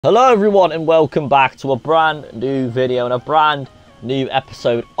Hello everyone and welcome back to a brand new video and a brand new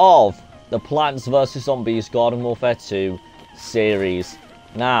episode of the Plants vs Zombies Garden Warfare 2 series.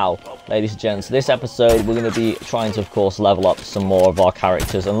 Now, ladies and gents, this episode we're going to be trying to, of course, level up some more of our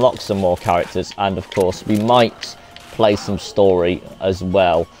characters, unlock some more characters, and of course we might play some story as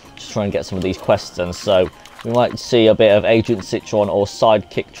well. Just try and get some of these quests done. So we might see a bit of Agent Citron or do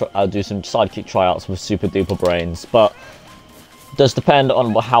some sidekick tryouts with Super Duper Brains, but does depend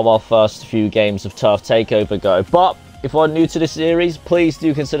on how our first few games of Turf Takeover go. But if you're new to this series, please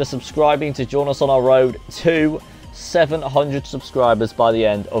do consider subscribing to join us on our road to 700 subscribers by the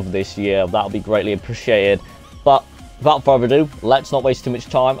end of this year. That'll be greatly appreciated. But without further ado, let's not waste too much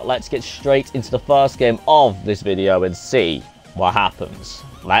time. Let's get straight into the first game of this video and see what happens.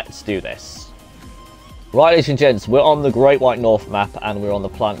 Let's do this. Right, ladies and gents, we're on the Great White North map and we're on the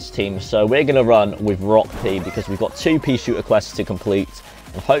Plants team. So we're going to run with Rock P because we've got 2 pea shooter quests to complete.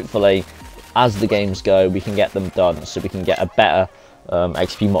 And hopefully, as the games go, we can get them done so we can get a better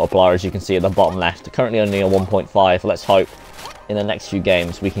XP multiplier, as you can see at the bottom left. Currently only a 1.5. Let's hope in the next few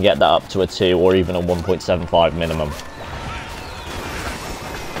games we can get that up to a 2 or even a 1.75 minimum.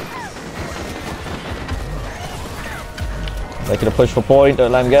 Making a push for point,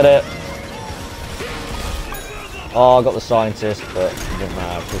 don't let him get it. Oh, I got the scientist, but it didn't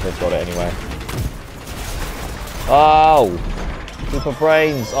matter because they've got it anyway. Oh! Super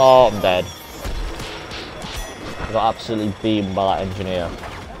brains! Oh, I'm dead. I got absolutely beamed by that engineer.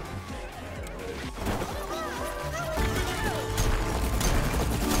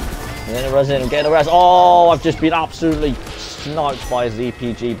 And then a resident, I'm getting a res. Oh, I've just been absolutely sniped by a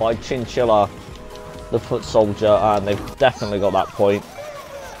ZPG, by Chinchilla, the foot soldier, and they've definitely got that point.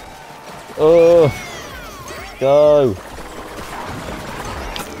 Oh! Go!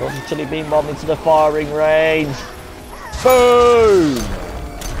 Got the chili bean bomb into the firing range. Boom!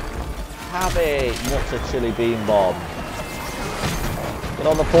 Have it! What's a chili bean bomb? Get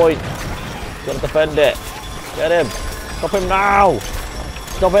on the point. Gotta defend it. Get him! Stop him now!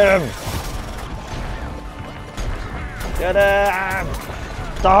 Stop him! Get him!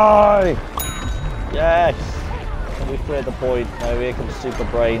 Die! Yes! And we cleared the point. Now here comes Super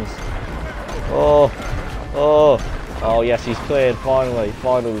Brains. Oh! Oh, oh yes, he's cleared, finally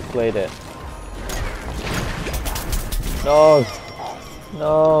we've cleared it. No,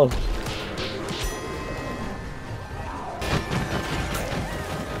 no.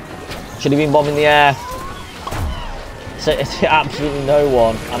 Should have been bombing the air. So it's absolutely no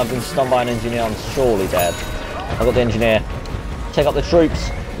one, and I've been stunned by an engineer, I'm surely dead. I've got the engineer. Take up the troops,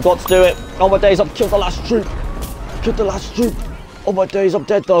 we've got to do it. Oh my days, I've killed the last troop. Killed the last troop. Oh my days, I'm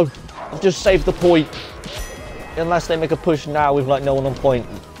dead though. I've just saved the point. Unless they make a push now with like no one on point.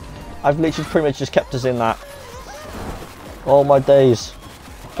 I've literally pretty much just kept us in that. Oh my days.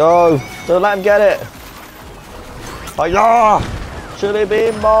 Go! Don't let him get it! Hiya! Chili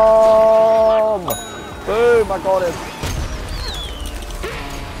bean bomb! Boom! I got him!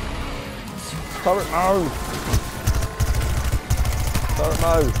 Turret mode! Turret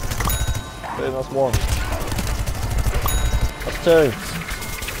mode! Boom, that's 1. That's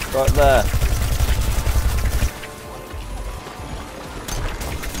 2. Right there.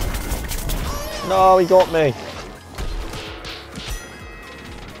 No, he got me.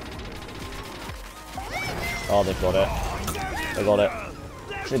 Oh, they've got it. They got it.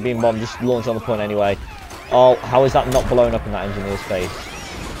 Chili bean bomb just launched on the point anyway. Oh, how is that not blown up in that engineer's face?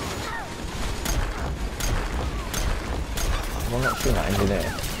 I'm not shooting that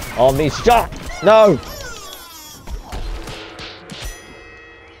engineer. Oh, me shot! No!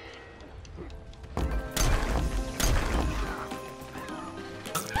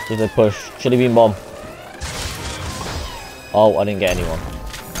 Did they push? Chili bean bomb. Oh, I didn't get anyone.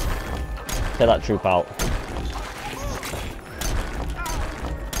 Get that troop out.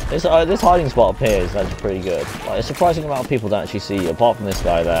 This hiding spot up here is actually pretty good. Like, a surprising amount of people don't actually see you, apart from this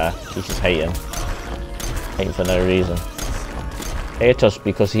guy there. He's just hating. Hating for no reason. Hate us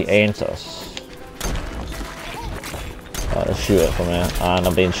because he ain't us. Right, let's shoot it from here. And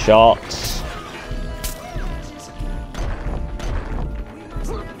I'm being shot.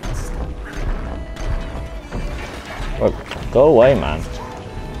 Go away, man.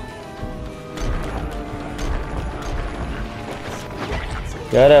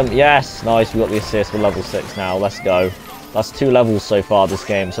 Get him. Yes. Nice. We got the assist. We're level 6 now. Let's go. That's 2 levels so far this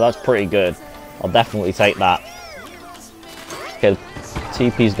game, so that's pretty good. I'll definitely take that. Okay.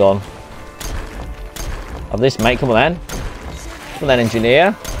 TP's gone. Have this, mate. Come on then. Come on then,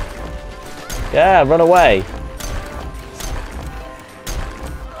 engineer. Yeah, run away.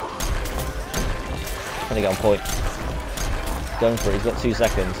 Trying to get on point. going for it. He's got 2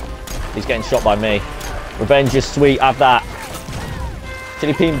 seconds. He's getting shot by me. Revenge is sweet. Have that.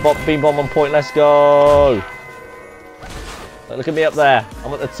 Chili bean bomb on point. Let's go. Look at me up there.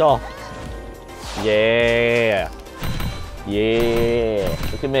 I'm at the top. Yeah. Yeah.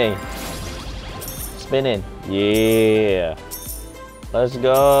 Look at me. Spinning. Yeah. Let's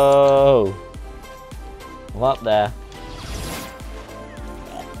go. I'm up there.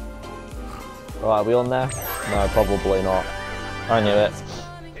 Right, are we on there? No, probably not. I knew it.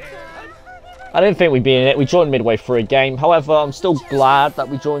 I didn't think we'd be in it. We joined midway through a game. However, I'm still glad that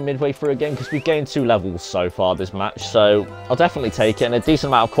we joined midway through a game because we've gained 2 levels so far this match. So I'll definitely take it, and a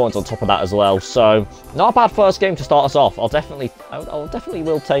decent amount of coins on top of that as well. So not a bad first game to start us off. I'll definitely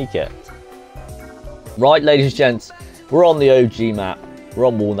will take it. Right, ladies and gents, we're on the OG map. We're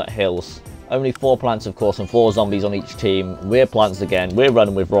on Walnut Hills. Only 4 plants, of course, and 4 zombies on each team. We're plants again. We're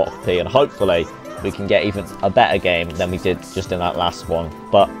running with Rock P, and hopefully we can get even a better game than we did just in that last one.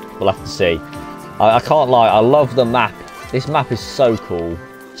 But we'll have to see. I can't lie, I love the map. This map is so cool.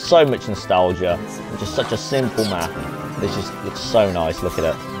 So much nostalgia. It's just such a simple map. This just looks so nice. Look at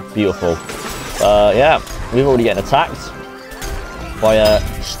it. Beautiful. Yeah, we've already getting attacked by a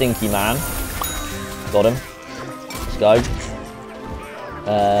stinky man. Got him. Let's go.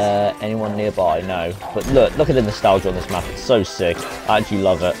 Anyone nearby? No. But look at the nostalgia on this map. It's so sick. I actually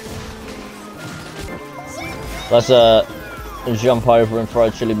love it. Let's jump over and throw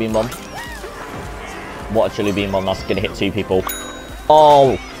a chili bean bomb. What a chili bean bomb. That's gonna hit 2 people.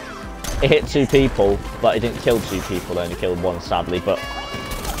 Oh, it hit 2 people, but it didn't kill 2 people. It only killed 1, sadly. But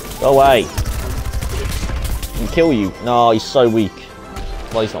go away. He can kill you. No, he's so weak.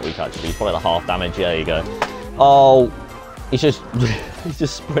 Well, he's not weak actually. He's probably like half damage. Yeah, there you go. Oh, he's just he's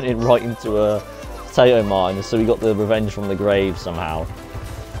just sprinting right into a potato mine. So we got the revenge from the grave somehow.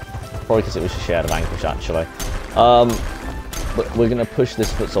 Probably because it was a shared vanquish actually. But we're gonna push this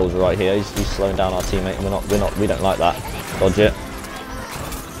foot soldier right here. He's slowing down our teammate. We don't like that. Dodge it.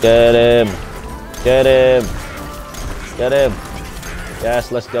 Get him. Get him. Get him.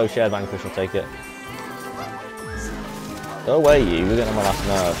 Yes, let's go. Shared vanquish. I'll take it. Go away, you. We're getting on my last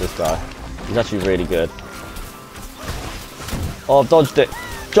nerve. This guy. He's actually really good. Oh, I've dodged it.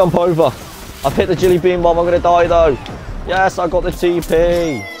 Jump over. I've hit the chili bean bomb. I'm gonna die though. Yes, I got the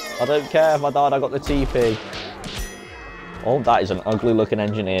TP. I don't care if I died. I got the TP. Oh, that is an ugly looking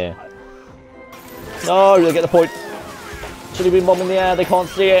engineer. No, they get the point. Chili bean bomb in the air, they can't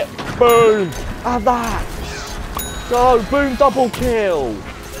see it. Boom! Have that! Go! Boom! Double kill!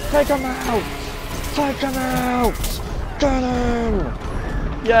 Take him out! Take him out! Get him!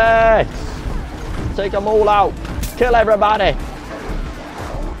 Yes! Take them all out! Kill everybody!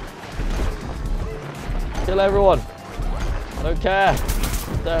 Kill everyone! I don't care.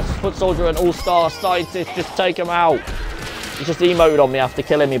 The foot soldier and all-star scientist, just take him out. He just emoted on me after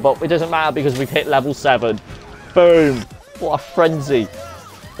killing me, but it doesn't matter because we've hit level 7. Boom. What a frenzy.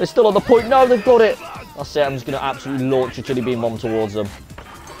 They're still on the point. No, they've got it. That's it. I'm just going to absolutely launch a chili bean bomb towards them.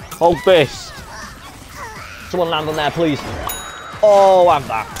 Hold this. Someone land on there, please. Oh, have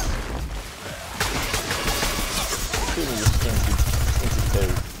that.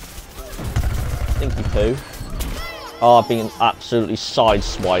 Stinky poo. Oh, I've been absolutely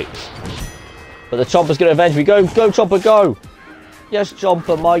sideswiped. But the Chomper's going to avenge me. Go, go, Chomper, go. Yes,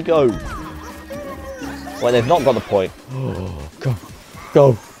 Chomper, my go. Well, they've not got the point. Go,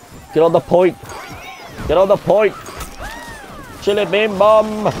 go. Get on the point. Get on the point. Chili bean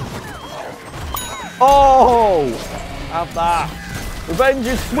bomb. Oh, have that. Revenge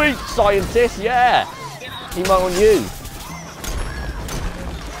is sweet, scientist. Yeah. Emo on you.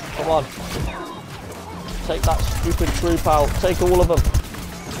 Come on. Take that stupid troop out. Take all of them.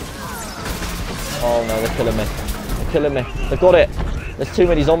 Oh no, they're killing me. They're killing me. They've got it. There's too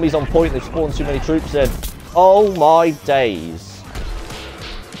many zombies on point. They've spawned too many troops in. Oh my days.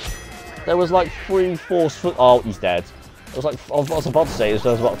 There was like 3, 4 foot. Oh, he's dead. It was like, I was about to say,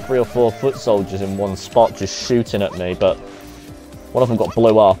 there was about 3 or 4 foot soldiers in one spot just shooting at me, but one of them got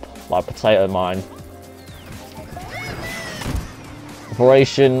blew up like a potato mine.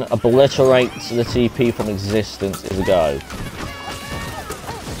 Operation obliterates the TP from existence is a go.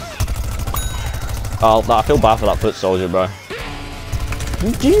 Oh, I feel bad for that foot soldier, bro.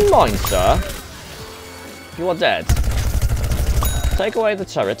 Do you mind, sir? You are dead. Take away the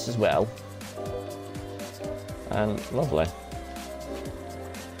turrets as well. And lovely.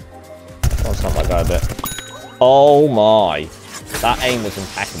 I'll stop that guy a bit. Oh my. That aim was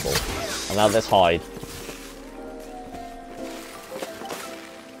impeccable. And now let's hide.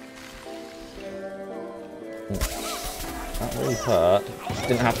 That really hurt. Just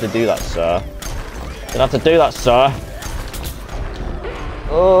didn't have to do that, sir. Didn't have to do that, sir.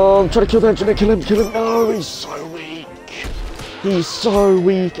 Oh, I'm trying to kill them, kill him. No, he's so weak. He's so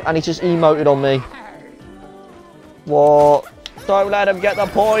weak, and he just emoted on me. What? Don't let him get the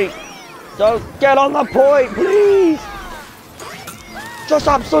point. Don't get on the point, please. Just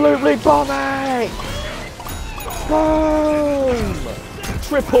absolutely bomb it. Boom.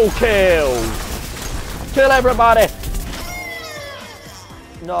 Triple kill. Kill everybody.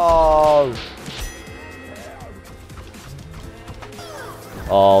 No.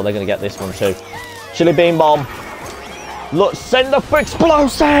 Oh, they're going to get this one too. Chili bean bomb. Look, send the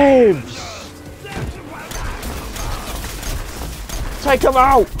explosives. Take them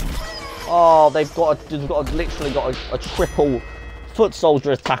out. Oh, they've literally got a triple foot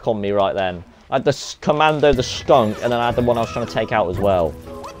soldier attack on me right then. I had the commando, the skunk, and then I had the one I was trying to take out as well.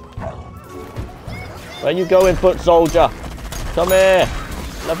 Where you going, foot soldier? Come here.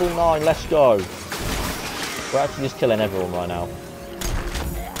 Level 9, let's go. We're actually just killing everyone right now.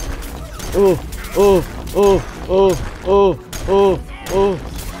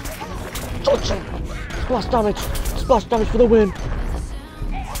 Touch him. Splash damage for the win.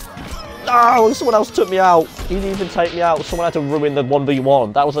 No, someone else took me out. He didn't even take me out. Someone had to ruin the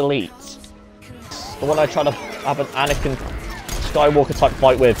 1v1. That was elite. The one I tried to have an Anakin Skywalker type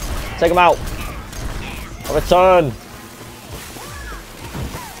fight with. Take him out. A return.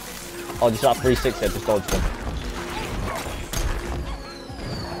 Oh, just that 360 there, just dodged him.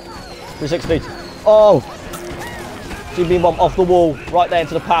 360. Oh! Beam bomb off the wall, right there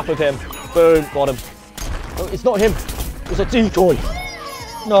into the path with him. Boom, got him. No, it's not him. It's a decoy.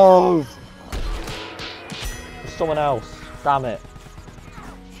 No. It's someone else. Damn it.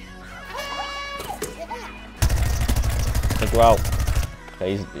 Take her out.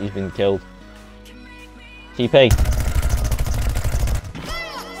 Okay, he's been killed. TP.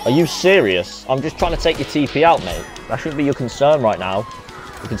 Are you serious? I'm just trying to take your TP out, mate. That shouldn't be your concern right now.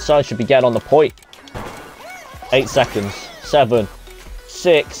 Your concern should be getting on the point. 8 seconds. 7.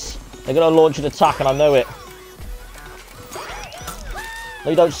 6. They're going to launch an attack, and I know it.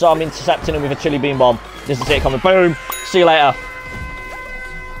 No, you don't, so I'm intercepting him with a chili bean bomb. This is it coming. Boom. See you later.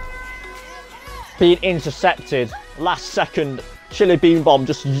 Being intercepted. Last second. Chili bean bomb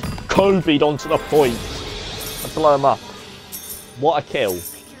just Kobe'd onto the point. And blow him up. What a kill.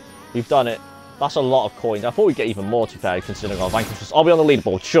 We've done it. That's a lot of coins. I thought we'd get even more, to be fair, considering our vanquishes. I'll be on the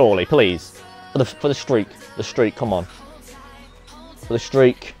leaderboard, surely, please. For the streak. The streak, come on. For the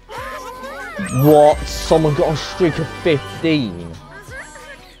streak. What? Someone got a streak of 15?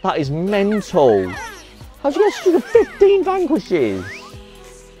 That is mental. How'd you get a streak of 15 vanquishes?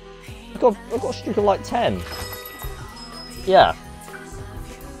 I've got a streak of like 10. Yeah.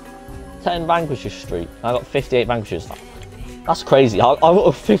 10 vanquishes streak. I got 58 vanquishes. That's crazy. I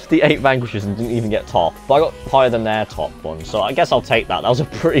got 58 vanquishes and didn't even get top. But I got higher than their top one. So I guess I'll take that. That was a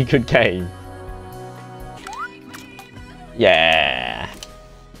pretty good game. Yeah.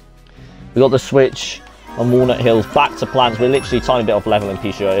 We got the switch on Walnut Hills back to plants. We're literally a tiny bit off level in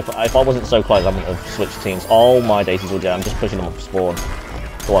PCO. If I wasn't so close, I wouldn't have switched teams. Oh my days, he's all dead. I'm just pushing him off spawn.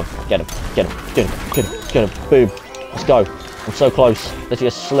 Go on, get him, get him, get him, get him, get him. Boom. Let's go. I'm so close. Literally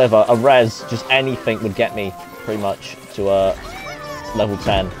a sliver, a res, just anything would get me pretty much to level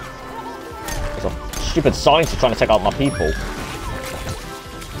 10. There's a stupid scientist trying to take out my people.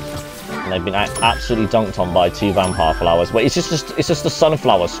 And they've been absolutely dunked on by 2 vampire flowers. Wait, it's just the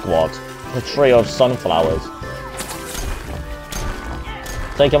sunflower squad. A trio of sunflowers.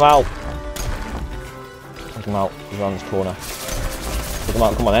 Take him out. Take him out. He's around this corner. Take him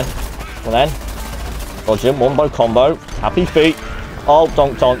out. Come on then. Come on then. Dodge him. Wombo combo. Happy feet. Oh,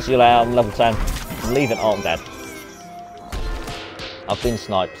 donk. See you later. I'm level 10. I'm leaving. Oh, I'm dead. I've been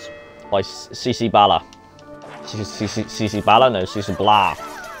sniped by CC Bala. CC Bala? No, CC Blah.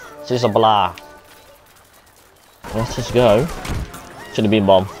 CC Blah. Let's just go. Should have been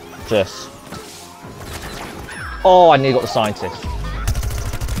bomb. Just. Oh, I nearly got the scientist.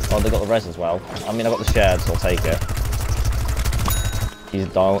 Oh, they got the res as well. I mean, I got the shared, so I'll take it. He's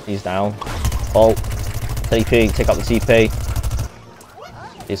down. He's down. Oh, TP. Take out the TP.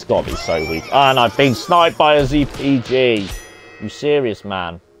 It's got to be so weak. And I've been sniped by a ZPG. You serious,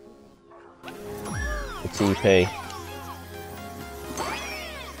 man? The TP.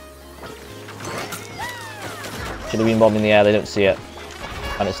 Should have been bombed in the air. They don't see it.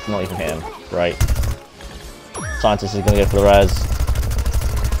 And it's not even hitting. Right. Scientist is going to go for the res.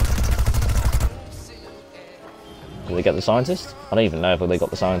 Did they get the scientist? I don't even know if they got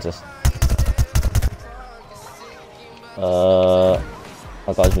the scientist.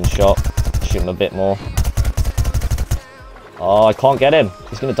 That guy's been shot. Shoot him a bit more. Oh, I can't get him.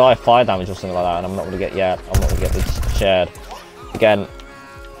 He's going to die of fire damage or something like that, and I'm not going to get yet. I'm not going to get this shared. Again,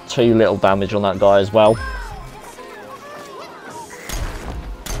 too little damage on that guy as well.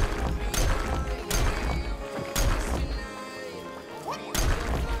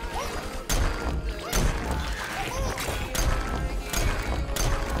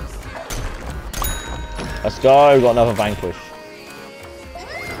 Let's go, got another vanquish.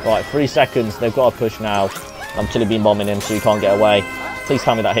 Right, 3 seconds, they've got to push now. I'm chilly beam bombing him so he can't get away. Please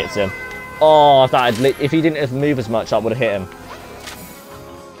tell me that hits him. Oh, if he didn't move as much, that would have hit him.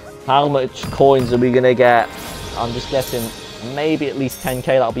 How much coins are we going to get? I'm just guessing maybe at least 10k,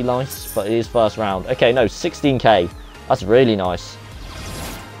 that'll be nice. But it is first round. Okay, no, 16k. That's really nice.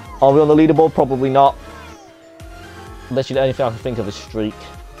 Are we on the leaderboard? Probably not. Literally the only thing I can think of is streak.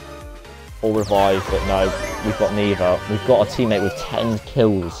 Or revive, but no, we've got neither. We've got a teammate with 10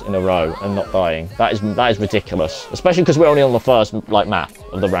 kills in a row and not dying. That is ridiculous. Especially because we're only on the first map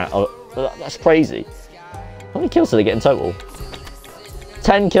of the round. That's crazy. How many kills did they get in total?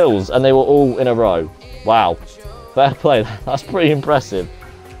 10 kills and they were all in a row. Wow. Fair play. That's pretty impressive.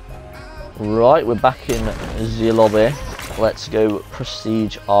 Right, we're back in the lobby. Let's go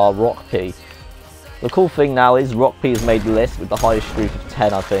prestige our Rock P. The cool thing now is Rock P has made the list with the highest streak of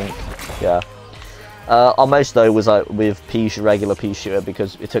 10, I think. Yeah. Our most though was with regular pea shooter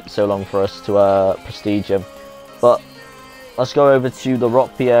because it took so long for us to prestige him. But let's go over to the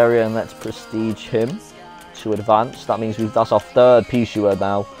Rock P area and let's prestige him to advance. That means that's our 3rd pea shooter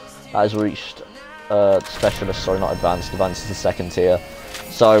now that has reached specialist. Sorry, not advanced. Advanced is the 2nd tier.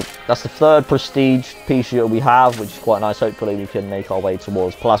 So that's the 3rd prestige pea shooter we have, which is quite nice. Hopefully we can make our way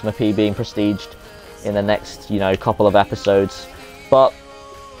towards Plasma P being prestiged in the next, couple of episodes. But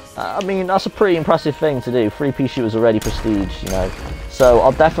I mean, that's a pretty impressive thing to do. 3 pea shooters already prestige, So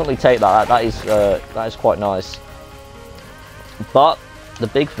I'll definitely take that. That is quite nice. But the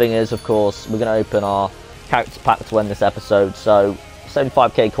big thing is, of course, we're going to open our character pack to end this episode. So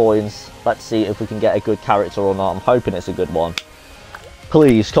 75k coins. Let's see if we can get a good character or not. I'm hoping it's a good one.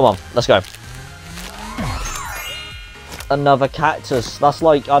 Please, come on, let's go. Another cactus. That's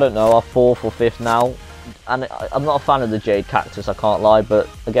like, I don't know, our 4th or 5th now. And I'm not a fan of the jade cactus, I can't lie. But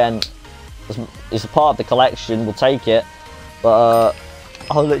again, it's a part of the collection. We'll take it. But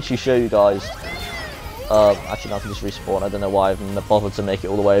I'll literally show you guys. Actually, no, I can just respawn. I don't know why I even bothered to make it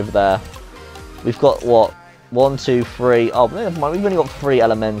all the way over there. We've got, what? 1, 2, 3. Oh, never mind. We've only got 3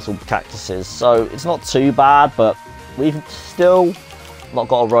 elemental cactuses. So it's not too bad, but we've still not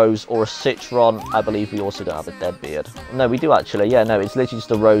got a rose or a citron. I believe we also don't have a deadbeard. No, we do actually. Yeah, no, it's literally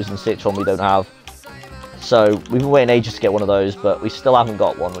just a rose and citron we don't have. So we've been waiting ages to get one of those, but we still haven't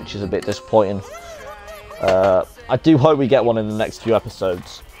got one, which is a bit disappointing. I do hope we get one in the next few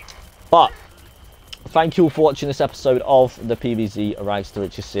episodes. But thank you all for watching this episode of the PvZ Rags to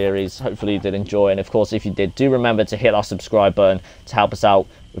Riches series. Hopefully you did enjoy, and of course if you did, do remember to hit that subscribe button to help us out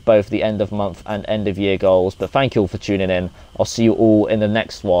with both the end of month and end of year goals. But thank you all for tuning in. I'll see you all in the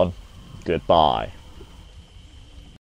next one. Goodbye.